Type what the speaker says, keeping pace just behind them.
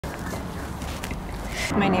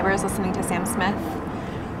My neighbor is listening to Sam Smith,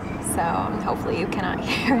 so hopefully you cannot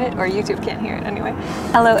hear it, or YouTube can't hear it anyway.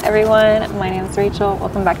 Hello everyone, my name is Rachel.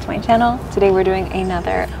 Welcome back to my channel. Today we're doing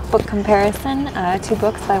another book comparison, 2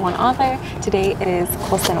 books by one author. Today it is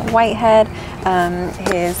Colson Whitehead.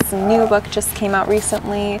 His new book just came out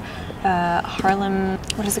recently, Harlem,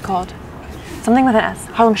 what is it called? Something with an S.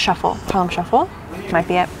 Harlem Shuffle. Harlem Shuffle might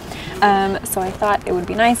be it. So I thought it would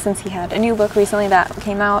be nice, since he had a new book recently that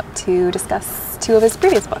came out, to discuss 2 of his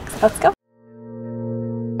previous books. Let's go.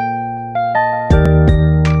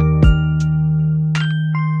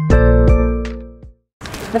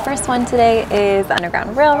 The first one today is The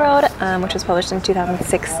Underground Railroad, which was published in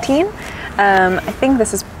 2016. I think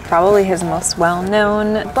this is probably his most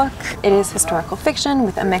well-known book. It is historical fiction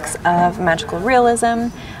with a mix of magical realism,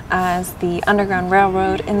 as the Underground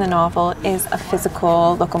Railroad in the novel is a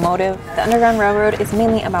physical locomotive. The Underground Railroad is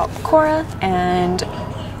mainly about Cora and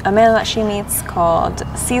a man that she meets called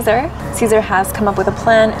Caesar. Caesar has come up with a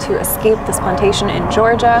plan to escape this plantation in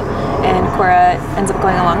Georgia, and Cora ends up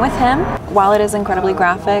going along with him. While it is incredibly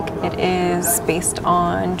graphic, it is based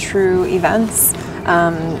on true events,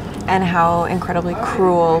 and how incredibly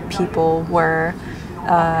cruel people were,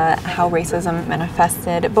 how racism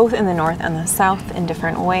manifested both in the North and the South in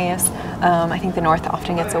different ways. I think the North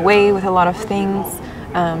often gets away with a lot of things,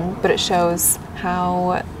 but it shows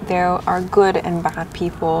how there are good and bad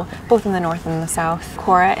people both in the North and the South.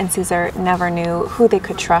 Cora and Caesar never knew who they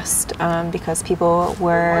could trust, because people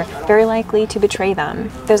were very likely to betray them.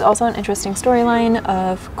 There's also an interesting storyline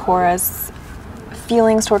of Cora's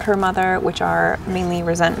feelings toward her mother, which are mainly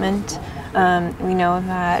resentment. We know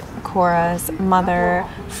that Cora's mother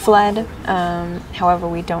fled, however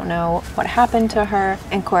we don't know what happened to her,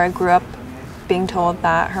 and Cora grew up being told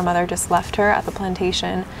that her mother just left her at the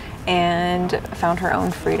plantation and found her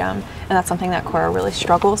own freedom, and that's something that Cora really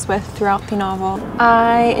struggles with throughout the novel.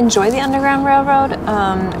 I enjoy The Underground Railroad.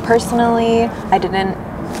 Personally, I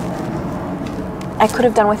could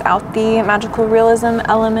have done without the magical realism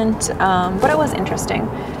element, but it was interesting.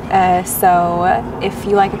 So if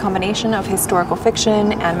you like a combination of historical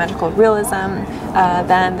fiction and magical realism,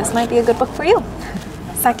 then this might be a good book for you.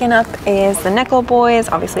 Second up is The Nickel Boys,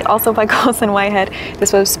 obviously also by Colson Whitehead.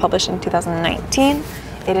 This was published in 2019.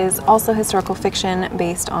 It is also historical fiction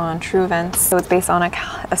based on true events. So it's based on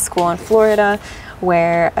a school in Florida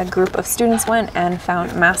where a group of students went and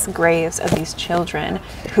found mass graves of these children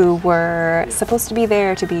who were supposed to be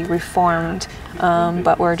there to be reformed,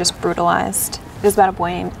 but were just brutalized. It is about a boy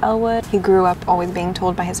named Elwood. He grew up always being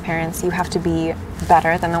told by his parents, you have to be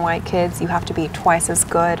better than the white kids, you have to be twice as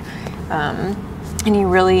good. And he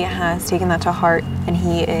really has taken that to heart, and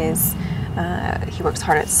he works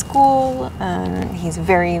hard at school. He's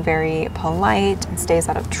very, very polite and stays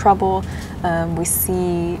out of trouble. We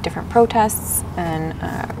see different protests and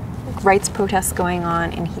rights protests going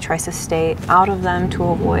on, and he tries to stay out of them to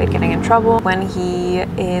avoid getting in trouble. When he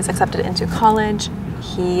is accepted into college,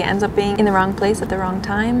 he ends up being in the wrong place at the wrong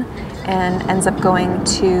time and ends up going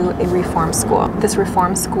to a reform school. This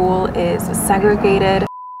reform school is segregated.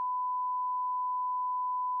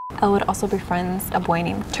 Elwood also befriends a boy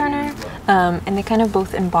named Turner, and they kind of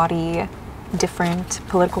both embody different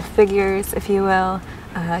political figures, if you will.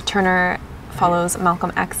 Turner follows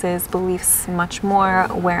Malcolm X's beliefs much more,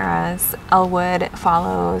 whereas Elwood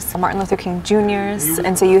follows Martin Luther King Jr.'s,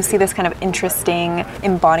 and so you see this kind of interesting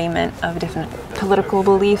embodiment of different political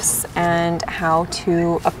beliefs and how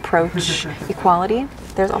to approach equality.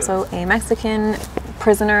 There's also a Mexican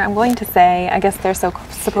prisoner, I'm going to say, I guess they're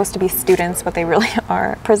supposed to be students, but they really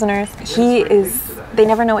are prisoners. They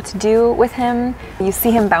never know what to do with him. You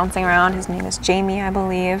see him bouncing around. His name is Jamie, I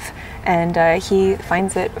believe, and he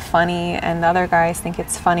finds it funny, and the other guys think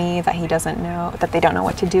it's funny that they don't know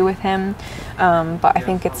what to do with him. But I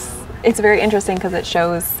think it's very interesting because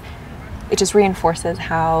it just reinforces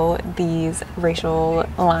how these racial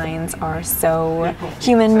lines are so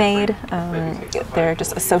human-made. They're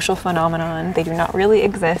just a social phenomenon. They do not really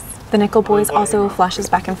exist. The Nickel Boys also flashes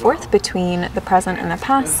back and forth between the present and the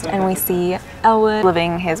past, and we see Elwood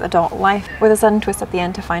living his adult life with a sudden twist at the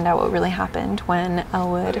end to find out what really happened when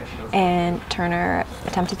Elwood and Turner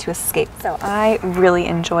attempted to escape. So I really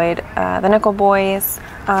enjoyed The Nickel Boys.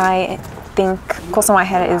 I think Colson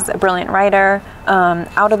Whitehead is a brilliant writer.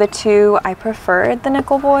 Out of the 2, I preferred The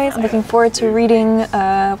Nickel Boys. I'm looking forward to reading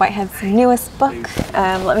Whitehead's newest book.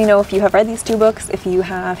 Let me know if you have read these 2 books, if you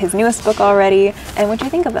have his newest book already, and what you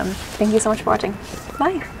think of them. Thank you so much for watching.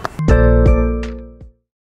 Bye!